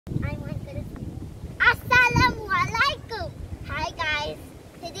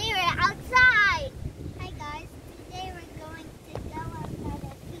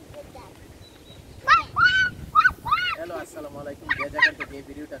আসসালামু আলাইকুম। যে জায়গা থেকে এই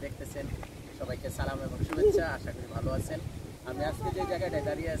ভিডিওটা দেখতেছেন সবাইকে সালাম এবং শুভেচ্ছা। আশা করি ভালো আছেন। আমি আজকে যে জায়গাটায়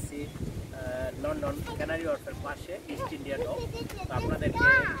দাঁড়িয়ে আছি লন্ডন ক্যানারি ওয়ার্ফের পাশে ইস্ট ইন্ডিয়া ডক। তো আপনাদেরকে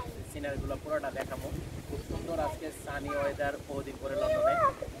সিনারিগুলো পুরোটা দেখাবো। খুব সুন্দর আজকে সানি ওয়েদার, বহুদিন পরে লন্ডনে।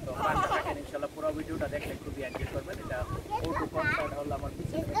 তো পাশে থাকেন, ইনশাল্লাহ পুরো ভিডিওটা দেখলে খুবই এনজয় করবেন। এটা ওটু কনসার্ট হল আমার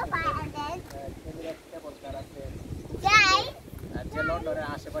পিছনে আছে। যে লন্ডনের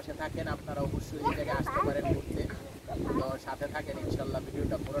আশেপাশে থাকেন আপনারা অবশ্যই এই জায়গায় আসতে পারেন ঘুরতে। তো সাথে থাকেন, ইনশাল্লাহ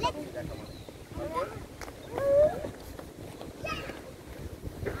ভিডিওটা পুরোটা আপনি দেখাবো।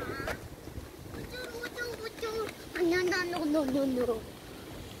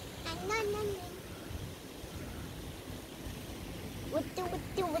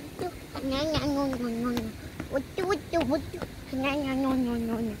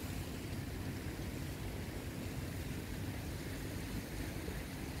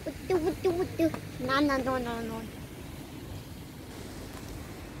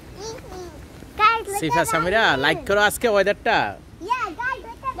 Sefa, Samira, like karo aske weather ta. Yeah, guys,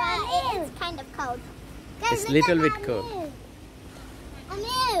 look at that. It's kind of cold. Guys, It's little bit cold. A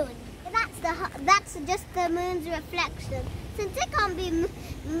moon. That's just the moon's reflection. Since it can't be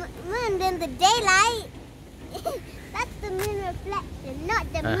moon in the daylight, that's the moon reflection, not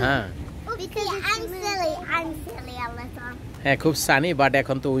the moon. Because I'm silly a little. হ্যাঁ, খুব Sunny, but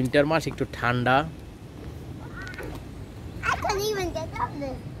এখন তো winter মাস, একটু ঠান্ডা। I couldn't even get up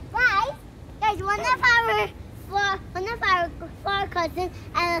this. Guys, one of our four cousins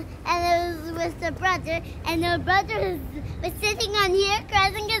and it was with the brother, and the brother was sitting on here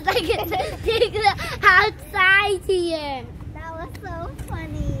crying because I could take the outside here. That was so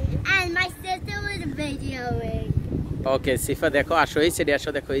funny. And my sister was videoing. ওকে সিফা, দেখো আসো এই সাইডে আসো,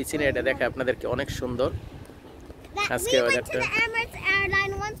 দেখো এই সিনারিটা দেখো আপনাদেরকে অনেক সুন্দর। We went to the Emirates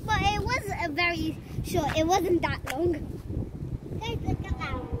airline once, but it was very short. It wasn't that long. Guys, look at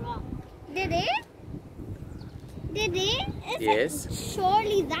that rock. Did it? Is Yes. it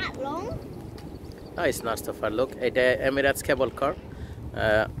surely that long? No, it's not so far. Look, এটা Emirates কেবল কার,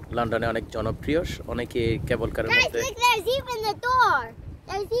 লন্ডনে অনেক জনপ্রিয়, অনেকে কেবল কারের Guys, মধ্যে। look, there's even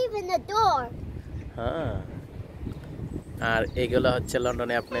the door. হ্যাঁ, আর এগুলো হচ্ছে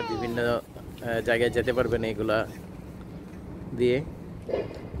লন্ডনে আপনি বিভিন্ন জায়গায় যেতে পারবেন এগুলা দিয়ে।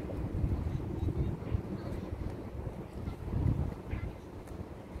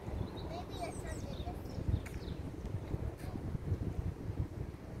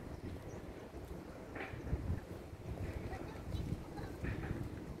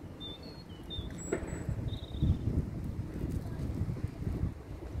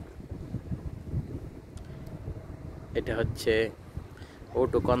 এটা হচ্ছে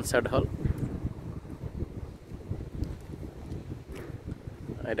ওটু কনসার্ট হল।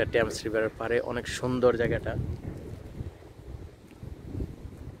 এটা টেমস রিভারের পারে, অনেক সুন্দর জায়গাটা।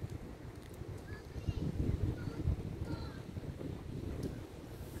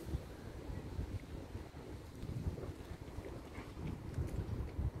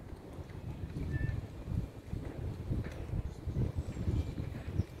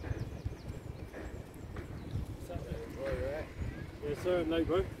 Yes, sir. No,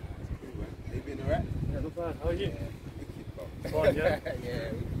 bro. You been alright? Yeah, not bad. How are you? Wicked, bro. Fine, yeah? Yeah,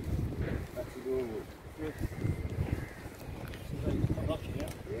 back to normal. Good. I'm lucky,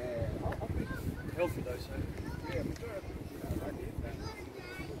 yeah? Yeah. I've been healthy, though, so... Yeah, majority of people like that.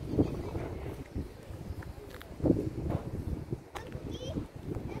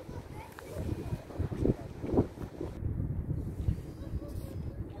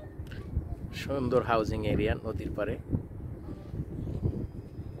 সুন্দর housing area নদীর পারে।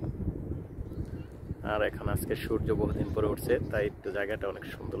 আর এখন আজকে সূর্য বহুদিন পরে উঠছে, তাই একটু জায়গাটা অনেক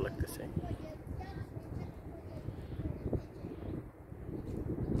সুন্দর লাগতেছে।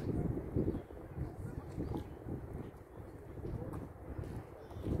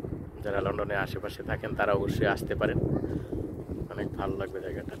 যারা লন্ডনের আশেপাশে থাকেন তারা অবশ্যই আসতে পারেন, অনেক ভালো লাগবে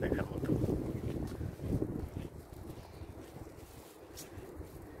জায়গাটা দেখার মতো।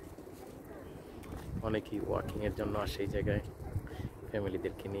 অনেকেই ওয়াকিং এর জন্য আসে এই জায়গায়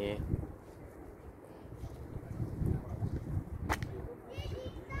ফ্যামিলিদেরকে নিয়ে।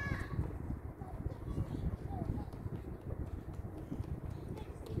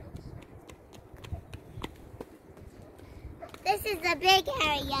 This is a big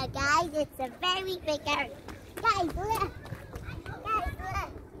area, guys. It's a very big area. Guys, look.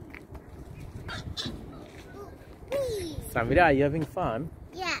 Samira, are you having fun?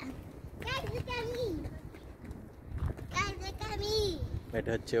 Yeah. Guys, look at me. Guys, look at me. এটা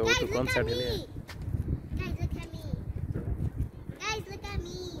হচ্ছে ওটু কনসার্ট হলে। Guys, look at me. Guys, look at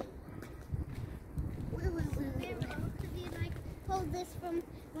me. this from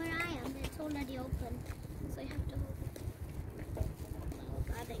where I am. It's already open, so you have to hold it. Oh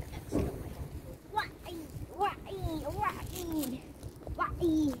God, I got stuck. Why?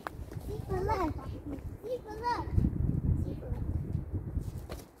 Sefa, look. Sefa, look.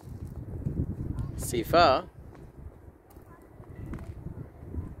 Sefa?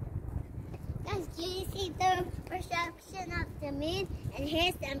 Guys, do you see the perception of the moon? And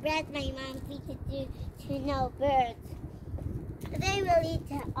here's some bread my mom teaches you to know birds. They will eat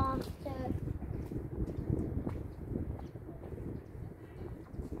it after.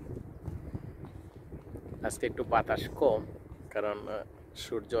 আজকে একটু বাতাস কম, কারণ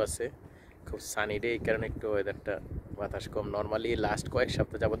সূর্য আছে, খুব sunny day, এই কারণে একটু ওয়েদারটা বাতাস কম। নর্মালি লাস্ট কয়েক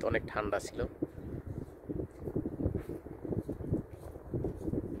সপ্তাহ যাবত অনেক ঠান্ডা ছিল।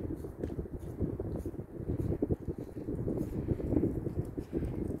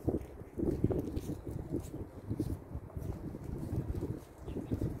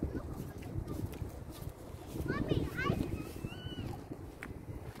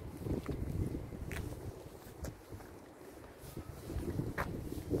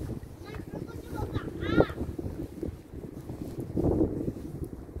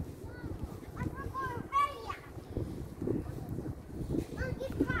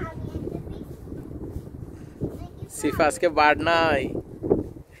 সিফা আজকে বার্ড নাই।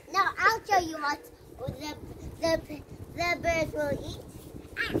 No, I'll show you what the birds will eat.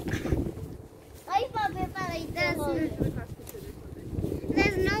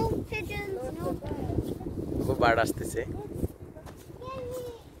 There's no pigeons, no birds. Bird আসতেছে।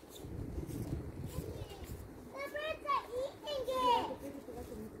 The birds are eating it.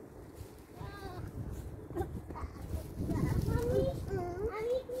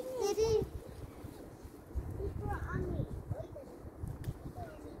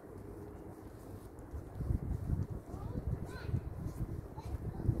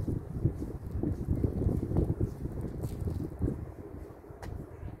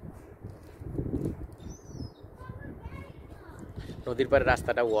 নদীর পাড়ে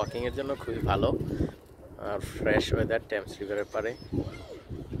রাস্তাটা ওয়াকিং এর জন্য খুবই ভালো, আর ফ্রেশ ওয়েদার টেমস রিভারের পাড়ে।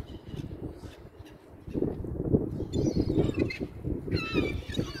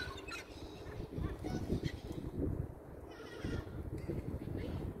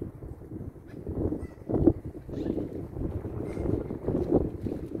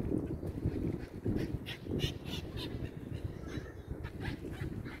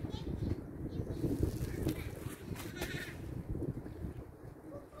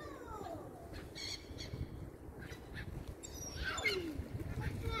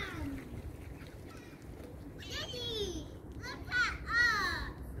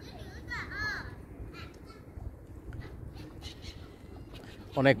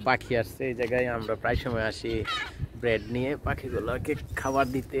 অনেক পাখি আসছে এই জায়গায়, আমরা প্রায় সময় আসি ব্রেড নিয়ে পাখিগুলোকে খাবার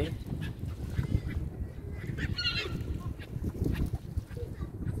দিতে।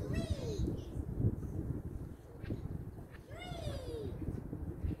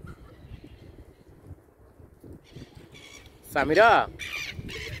 সামিরা,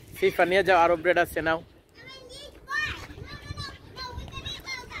 সিফা নিয়ে যাও, আরো ব্রেড আছে, নাও।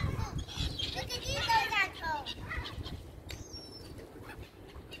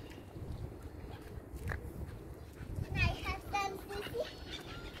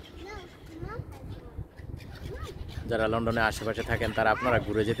 যারা লন্ডনের আশেপাশে থাকেন তারা আপনারা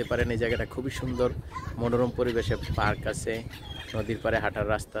ঘুরে যেতে পারেন। এই জায়গাটা খুবই সুন্দর, মনোরম পরিবেশে, পার্ক আছে, নদীর পাড়ে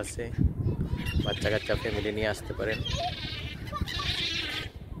হাঁটার রাস্তা আছে, বাচ্চা কাচ্চা ফ্যামিলি নিয়ে আসতে পারেন।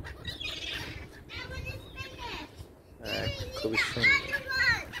 খুবই সুন্দর।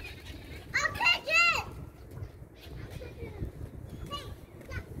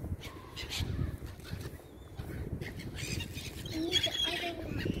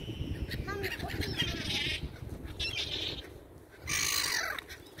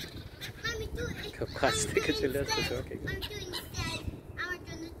 কাছ থেকে চলে আসছে তোমাকে।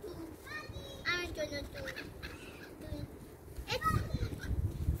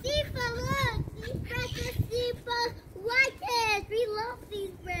 Sefa, look! These breads are Sefa whitehead. We love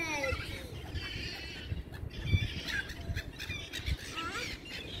these breads.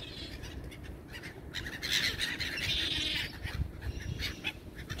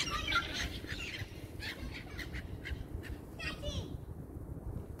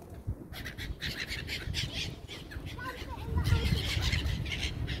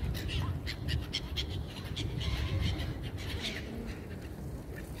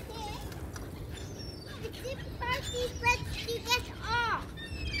 These breads to get off.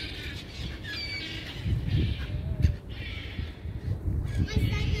 My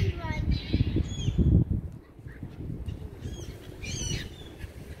second one.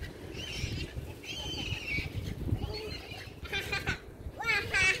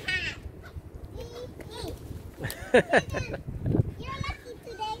 You're lucky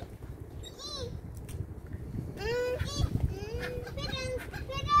today.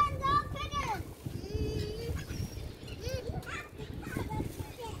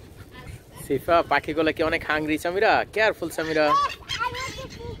 সেফা পাখিগুলো কি অনেক hungry Samira, careful Samira.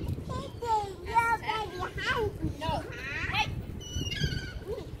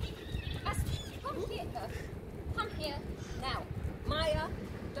 Come here now, Maya.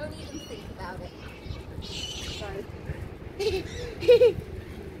 Don't even think about it.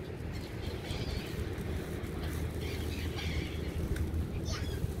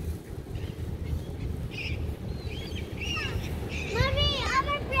 Mommy, I'm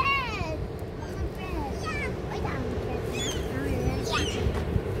a friend. I'm a friend. Yeah. Wait, I'm a friend.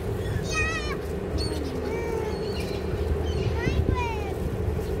 Yeah. My friend.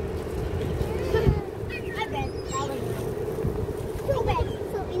 My friend. Two beds.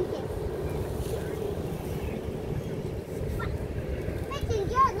 So in here. Listen,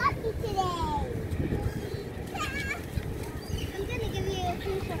 you're lucky today. I'm gonna give you a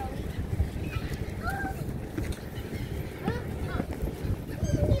control.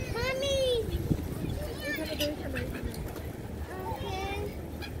 Mommy!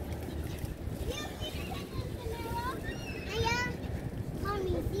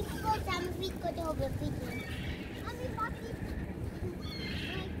 Mommy, dito po sa feet ko to over feet mo. Mommy, bakit?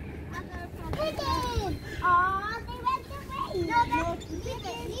 Chicken! Aw, they went away! No, leave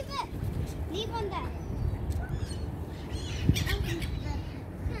it, leave it. Leave on that.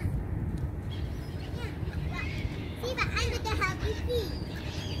 See, but I'm going to help you see.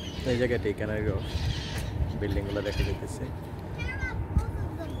 এই জায়গাটা canary building গুলো দেখা যাচ্ছে।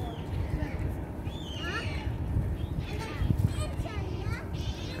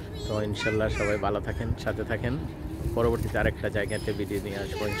 তো ইনশাল্লাহ সবাই ভালো থাকেন, সাথে থাকেন। পরবর্তীতে আরেকটা জায়গাতে ভিডিও নিয়ে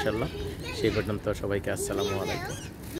আসবো ইনশাল্লাহ। সেই পর্যন্ত সবাইকে আসসালামু আলাইকুম।